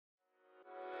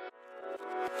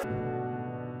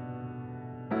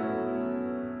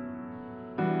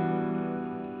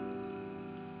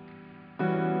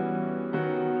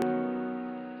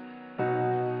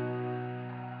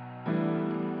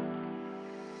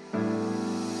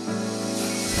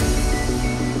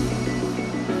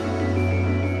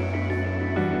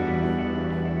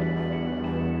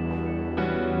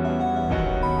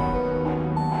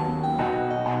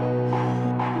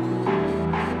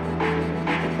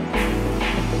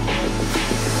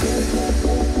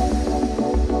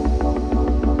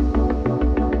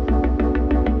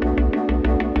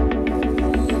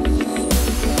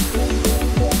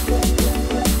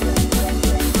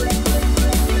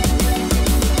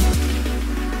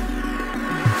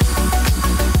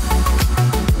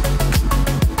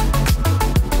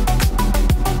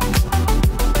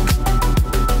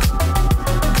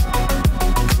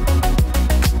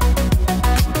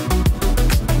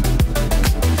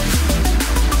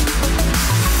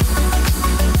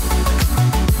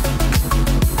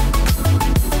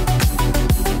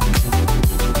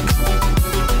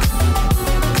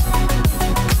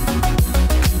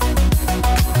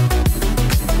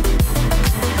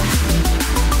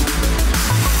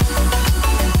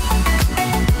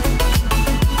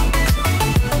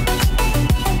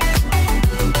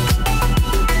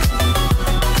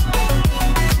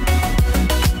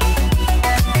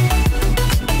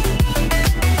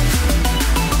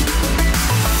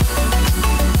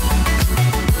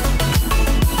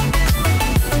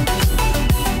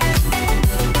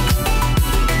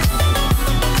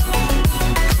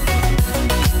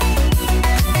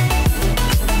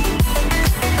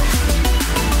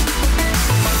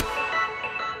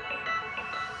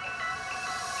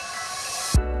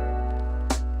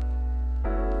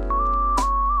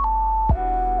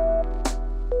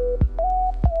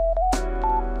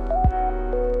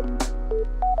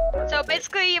So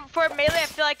basically, for melee, I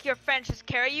feel like your friends just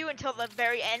carry you until the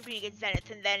very end when you get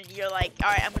zenith, and then you're like, all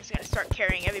right, I'm just gonna start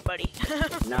carrying everybody.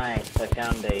 Nice, I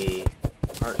found a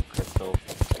heart crystal.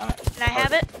 Can I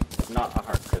have it? Not a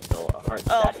heart crystal, a heart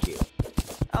statue.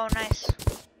 Oh, nice.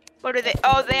 What are they?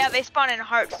 Oh, they spawn in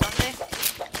hearts, don't they?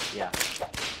 Yeah.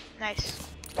 Nice.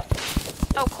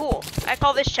 Oh, cool. I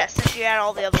call this chest since you had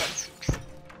all the other ones.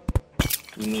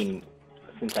 You mean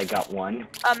since I got one?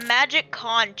 A magic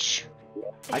conch.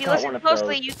 If you listen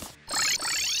closely, you.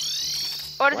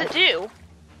 What does it do?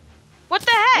 What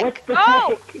the heck? What the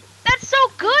heck? That's so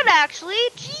good, actually.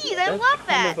 Jeez, I love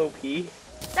that. That's kind of OP.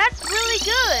 That's really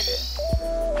good.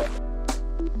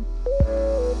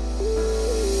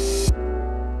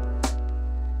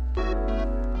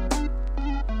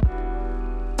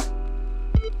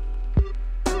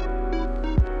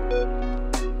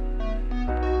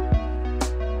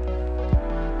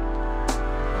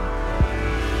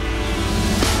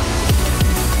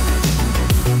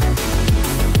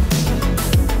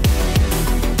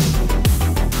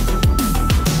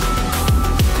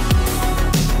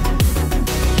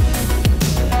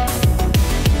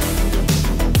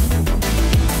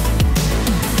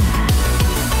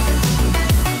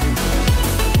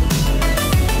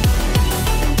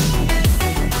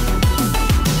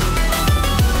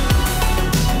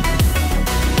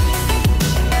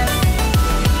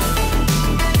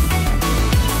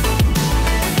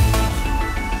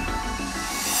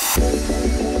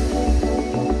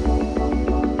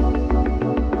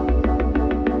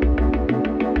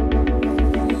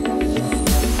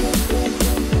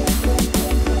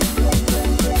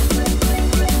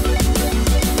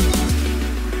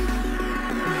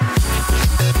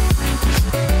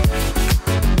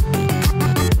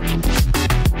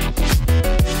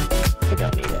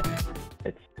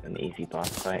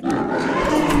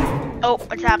 Oh,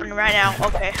 it's happening right now.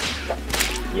 Okay.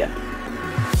 Yeah.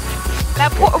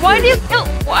 That poor. Why do you kill?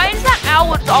 Why is that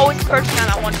owl just always perching on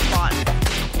that one spot?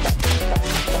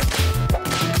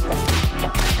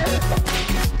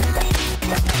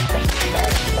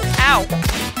 Ow.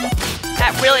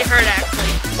 That really hurt, actually.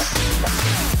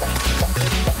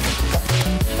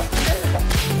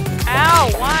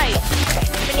 Ow, why?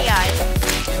 Mini eyes.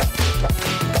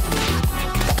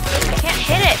 I can't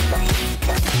hit it.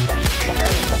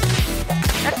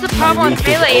 That's the problem with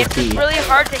melee, it's just really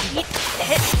hard to hit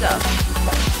stuff.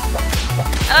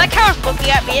 I like how it's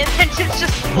looking at me and then it's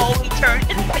just slowly turning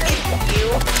and facing you.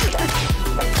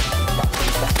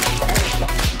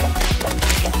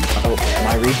 Oh,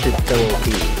 my reach is so OP.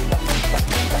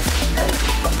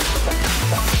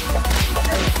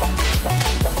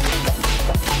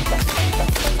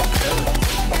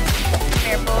 Come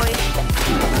here, boys.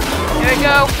 There we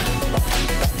go.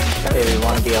 Okay, we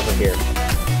want to be over here.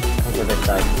 Over this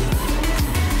side.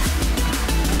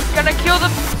 Gonna kill the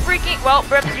freaking, well,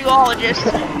 reptilologist.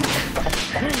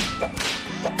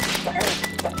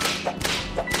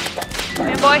 Come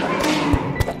here, boy.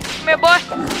 Come here, boy.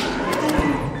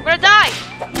 I'm gonna die.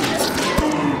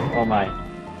 Oh my.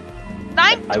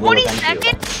 20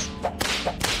 seconds?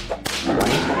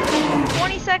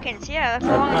 20 seconds, yeah, that's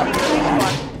how long it takes to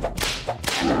respawn.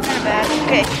 That's kinda bad.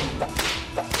 Okay.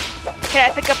 Can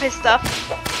I pick up his stuff?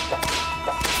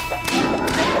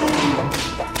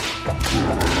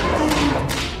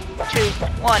 Two,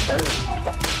 one.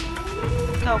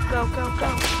 Go, go, go, go.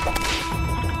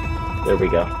 There we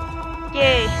go.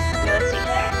 Yay. Okay, let's see.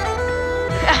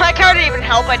 I didn't even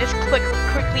help, I just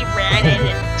quickly ran in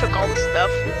and took all the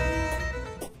stuff.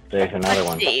 There's another Let's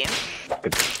one. see.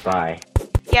 Goodbye.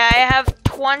 Yeah, I have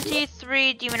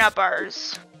 23 demon up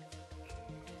bars.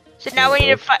 So now we need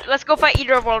to fight. Let's go fight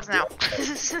Eater of Worlds now.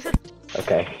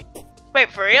 Okay.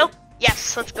 Wait, for real?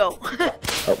 Yes, let's go.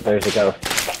 Oh, there's a ghost.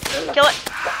 Kill it.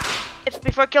 It's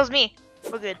before it kills me.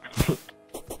 We're good.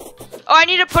 Oh, I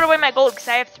need to put away my gold because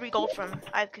I have 3 gold from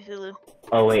I Have Cthulhu.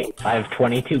 Oh wait, I have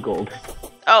 22 gold.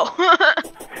 Oh.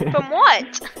 From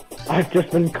what? I've just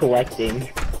been collecting.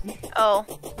 Oh.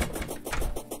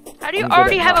 How do you I'm good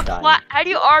already at have not a dying. How do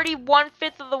you already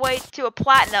 1/5 of the way to a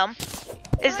platinum?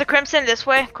 Is the crimson this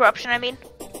way? Corruption, I mean.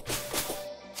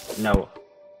 No.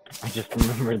 I just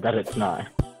remembered that it's not.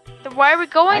 Then why are we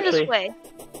going Actually- this way?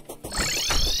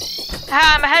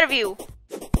 Ah, I'm ahead of you.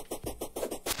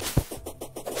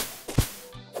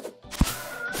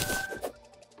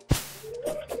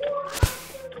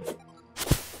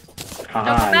 Haha,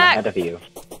 Don't come I'm back. ahead of you.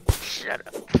 Shut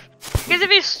up. Because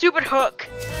of your stupid hook.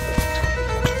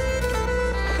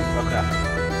 Okay.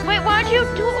 Wait, why'd you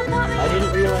do it without me? I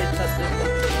didn't realize that this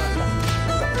was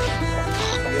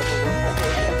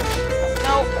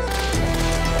No.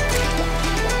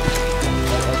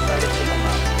 Let's try to take them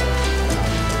out.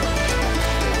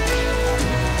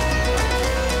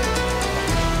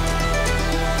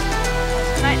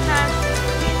 Nighttime.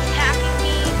 He's attacking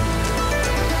me.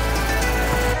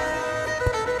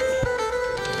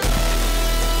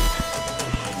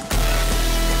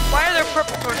 Why are there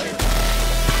purple torches?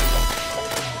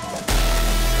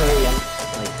 Sorry, I'm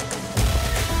like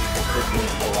this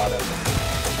needs a lot of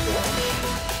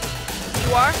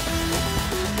You are?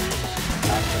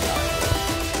 actually not.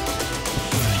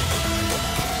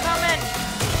 Coming.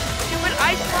 Stupid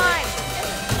ice slime.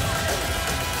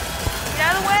 Get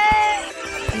out of the way.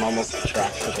 I'm almost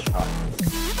trapped to the top.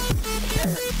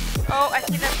 Oh, I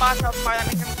see that boss health bar. That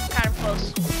makes him kind of close.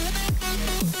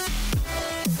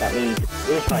 That means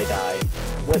if I die,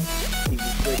 what you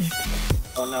switched?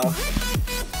 Oh no.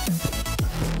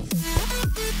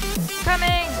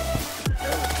 Coming.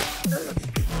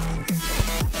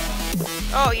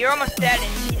 Oh, you're almost dead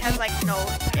and he has like no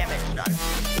damage done.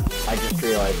 I just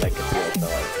realized I could feel the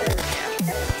like.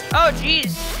 Oh,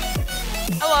 jeez.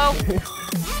 Hello.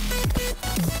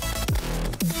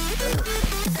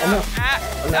 Oh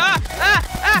no.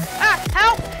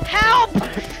 Help! Help! I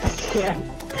can't.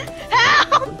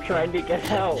 Help! I'm trying to get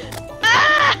help.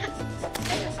 Ah!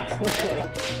 Okay.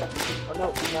 Oh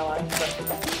no, now I'm stuck.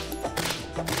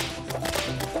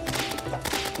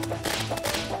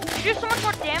 You do so much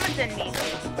more damage than me.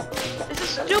 This is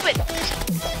stupid.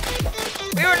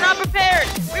 We were not prepared.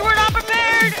 We were not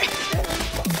prepared.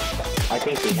 I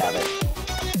think we have it.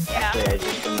 Yeah. Actually, I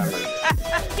just remembered.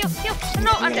 Heal.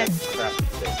 No, I'm dead. Crap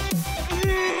this.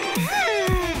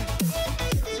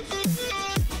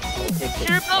 I'll take this Should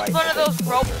have built fight one of with those it.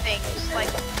 rope things. Like,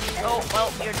 oh, well,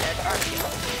 you're dead, aren't you?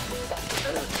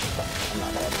 I'm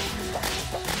not dead.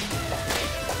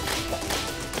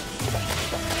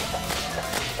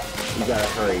 You gotta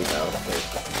hurry though, 'cause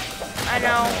I don't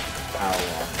know. how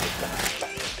long it's gonna.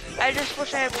 I just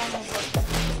wish I had one more book.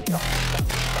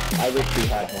 I wish we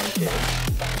had one too.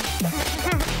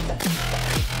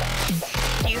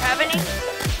 Do you have any?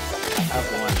 I have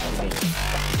one, I mean.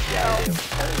 Yeah, I do.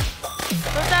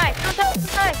 Don't die.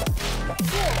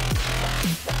 Cool.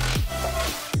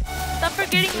 Stop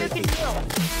forgetting you can heal.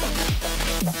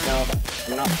 No,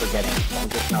 I'm not forgetting. I'm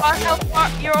just not Boss,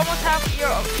 feeling. you're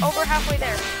over halfway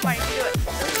there. Come on, you can do it.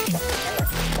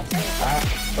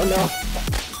 Oh no!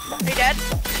 Are you dead?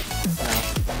 No.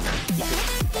 You just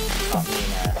caught me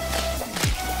in a...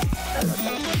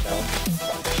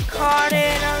 Caught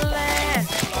in a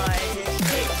landslide,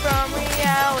 escape from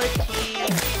reality.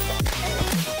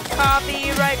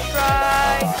 Copyright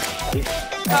strike.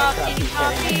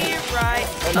 Copyright.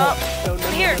 Oh, no. No,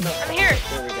 I'm here. no. I'm here.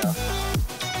 There we go.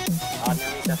 Oh, no,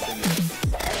 that's for you.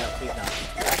 No, please not.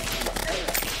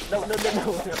 No.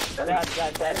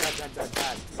 Dad.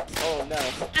 Oh no.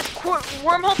 Just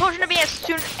wormhole potion to me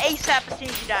ASAP as soon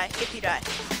as you die, if you die.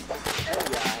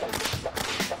 Yeah.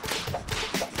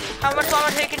 How much longer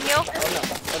until you can heal? Oh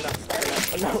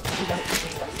no.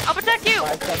 I'll protect you.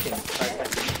 5 seconds.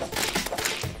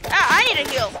 Ah, I need a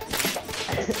heal.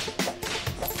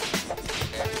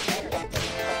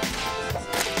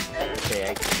 Okay,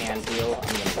 I can heal. I'm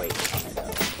gonna wait on it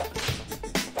though.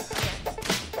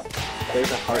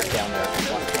 There's a heart down there if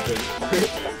you want to wait.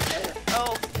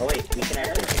 Oh. Oh wait, we can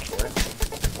actually get for it.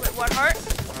 Wait, what heart?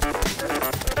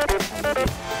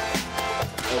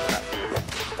 Oh crap.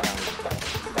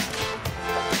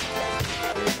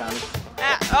 Here it comes.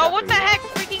 Ah, oh, what the heck?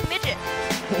 Freaking midget.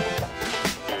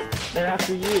 They're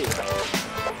after you.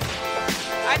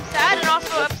 I'm sad and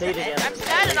also Let's stay upset. together. I'm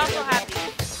sad and also happy.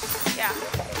 Yeah.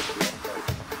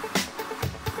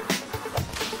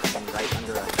 I'm right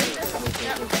under us.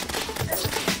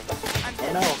 I'm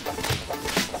Oh no.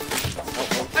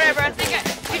 Whatever, I think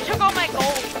you took all my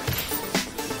gold.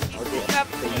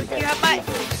 You have my...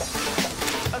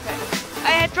 Okay.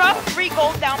 I had dropped 3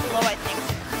 gold down below, I think.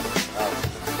 Oh.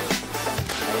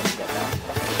 I didn't get that.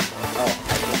 Oh,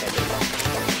 I think I did.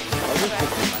 I'll just put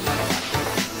this on my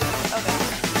Okay.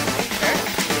 Are you sure?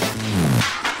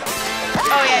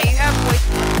 Oh yeah, you have way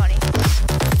too much money.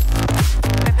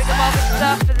 I pick up all this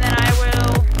stuff and then I will...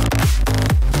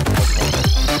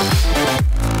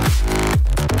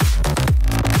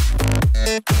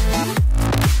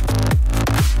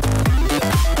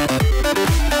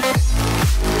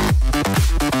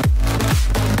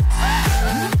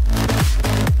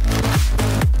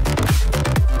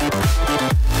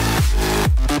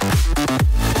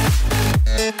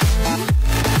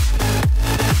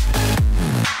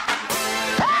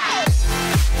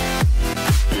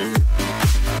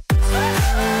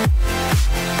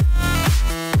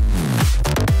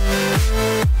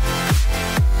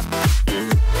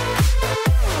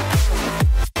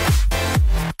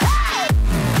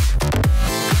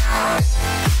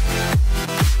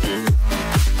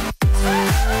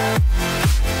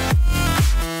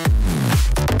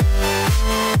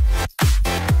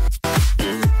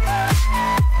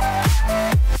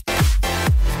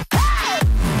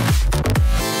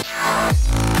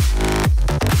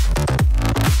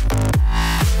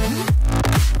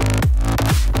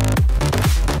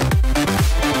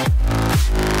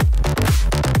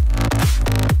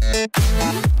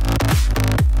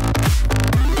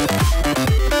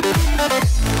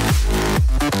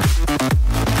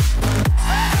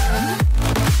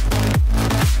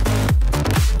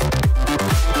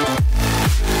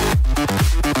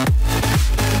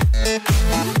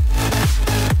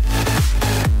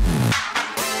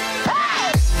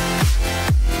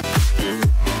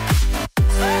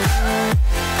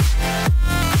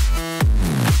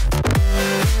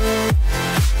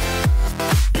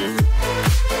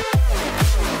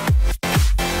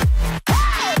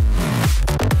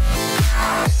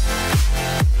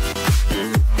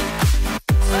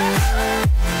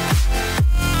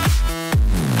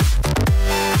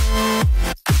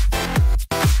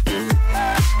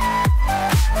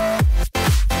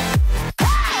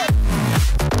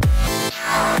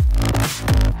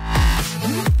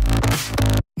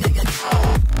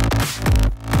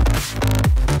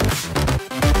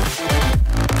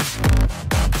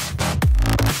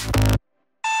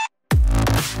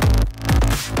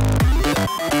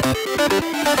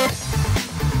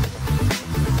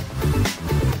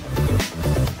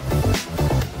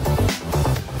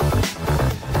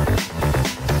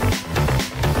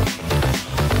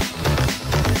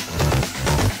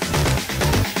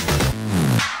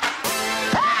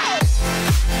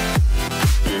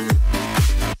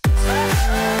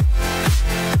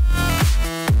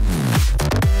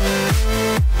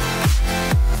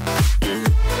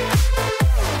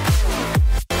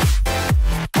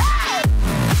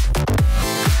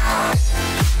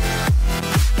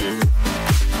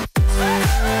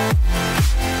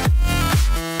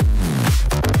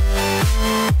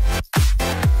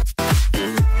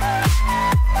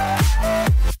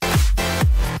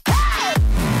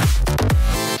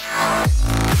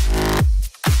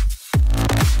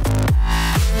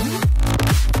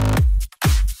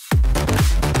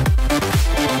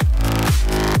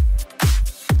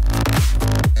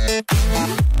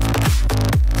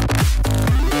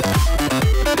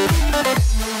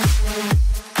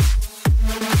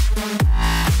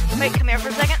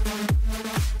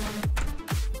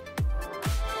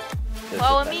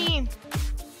 Follow me.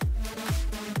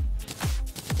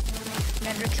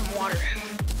 And drink some water.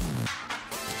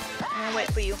 I'm gonna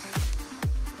wait for you.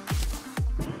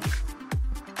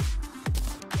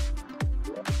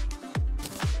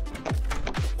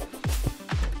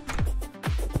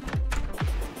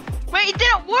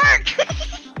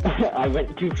 I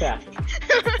went too fast.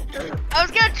 I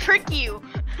was gonna trick you.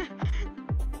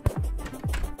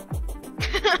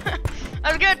 I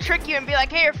was gonna trick you and be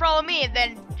like, hey, follow me, and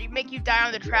then make you die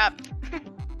on the trap.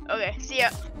 Okay, see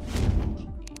ya.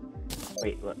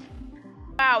 Wait, look.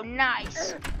 Wow,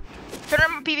 nice. Turn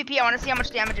on PvP, I wanna see how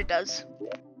much damage it does.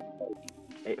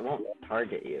 It won't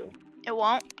target you. It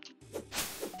won't?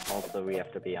 Also, we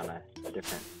have to be on a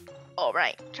different... Oh,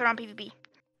 right. Turn on PvP.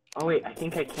 Oh wait, I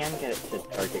think I can get it to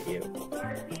target you.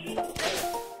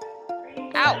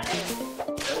 Ow!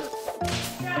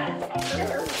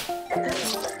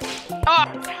 Oh!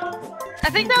 I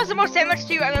think that was the most damage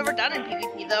to you I've ever done in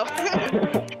PvP, though.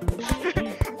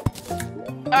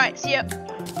 Alright, see ya.